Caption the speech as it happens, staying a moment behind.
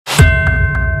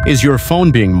Is your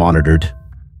phone being monitored?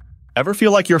 Ever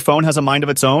feel like your phone has a mind of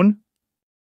its own?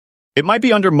 It might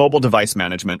be under Mobile Device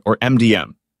Management, or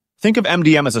MDM. Think of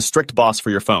MDM as a strict boss for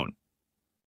your phone.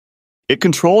 It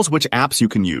controls which apps you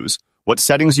can use, what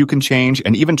settings you can change,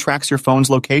 and even tracks your phone's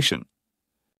location.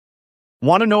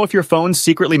 Want to know if your phone's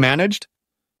secretly managed?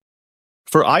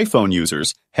 For iPhone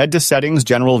users, head to Settings,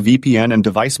 General, VPN, and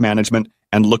Device Management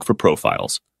and look for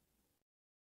Profiles.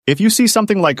 If you see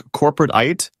something like Corporate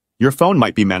IT, your phone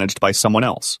might be managed by someone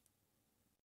else.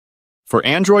 For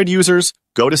Android users,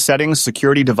 go to Settings,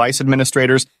 Security, Device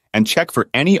Administrators, and check for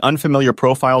any unfamiliar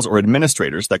profiles or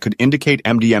administrators that could indicate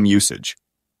MDM usage.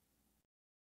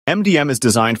 MDM is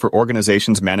designed for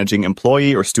organizations managing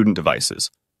employee or student devices,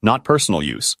 not personal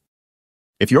use.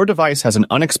 If your device has an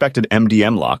unexpected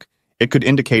MDM lock, it could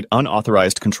indicate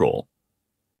unauthorized control.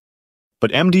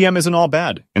 But MDM isn't all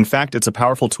bad. In fact, it's a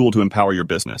powerful tool to empower your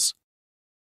business.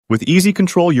 With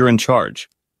EasyControl, you're in charge.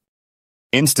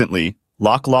 Instantly,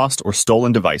 lock lost or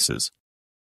stolen devices.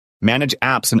 Manage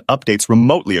apps and updates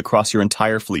remotely across your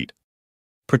entire fleet.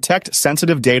 Protect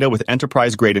sensitive data with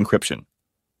enterprise-grade encryption.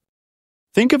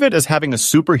 Think of it as having a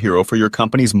superhero for your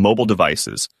company's mobile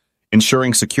devices,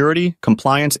 ensuring security,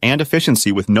 compliance, and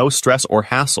efficiency with no stress or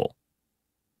hassle.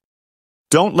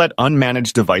 Don't let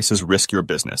unmanaged devices risk your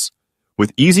business.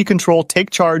 With EasyControl, take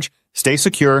charge, stay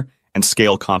secure, and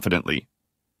scale confidently.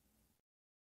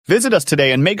 Visit us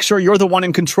today and make sure you're the one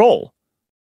in control.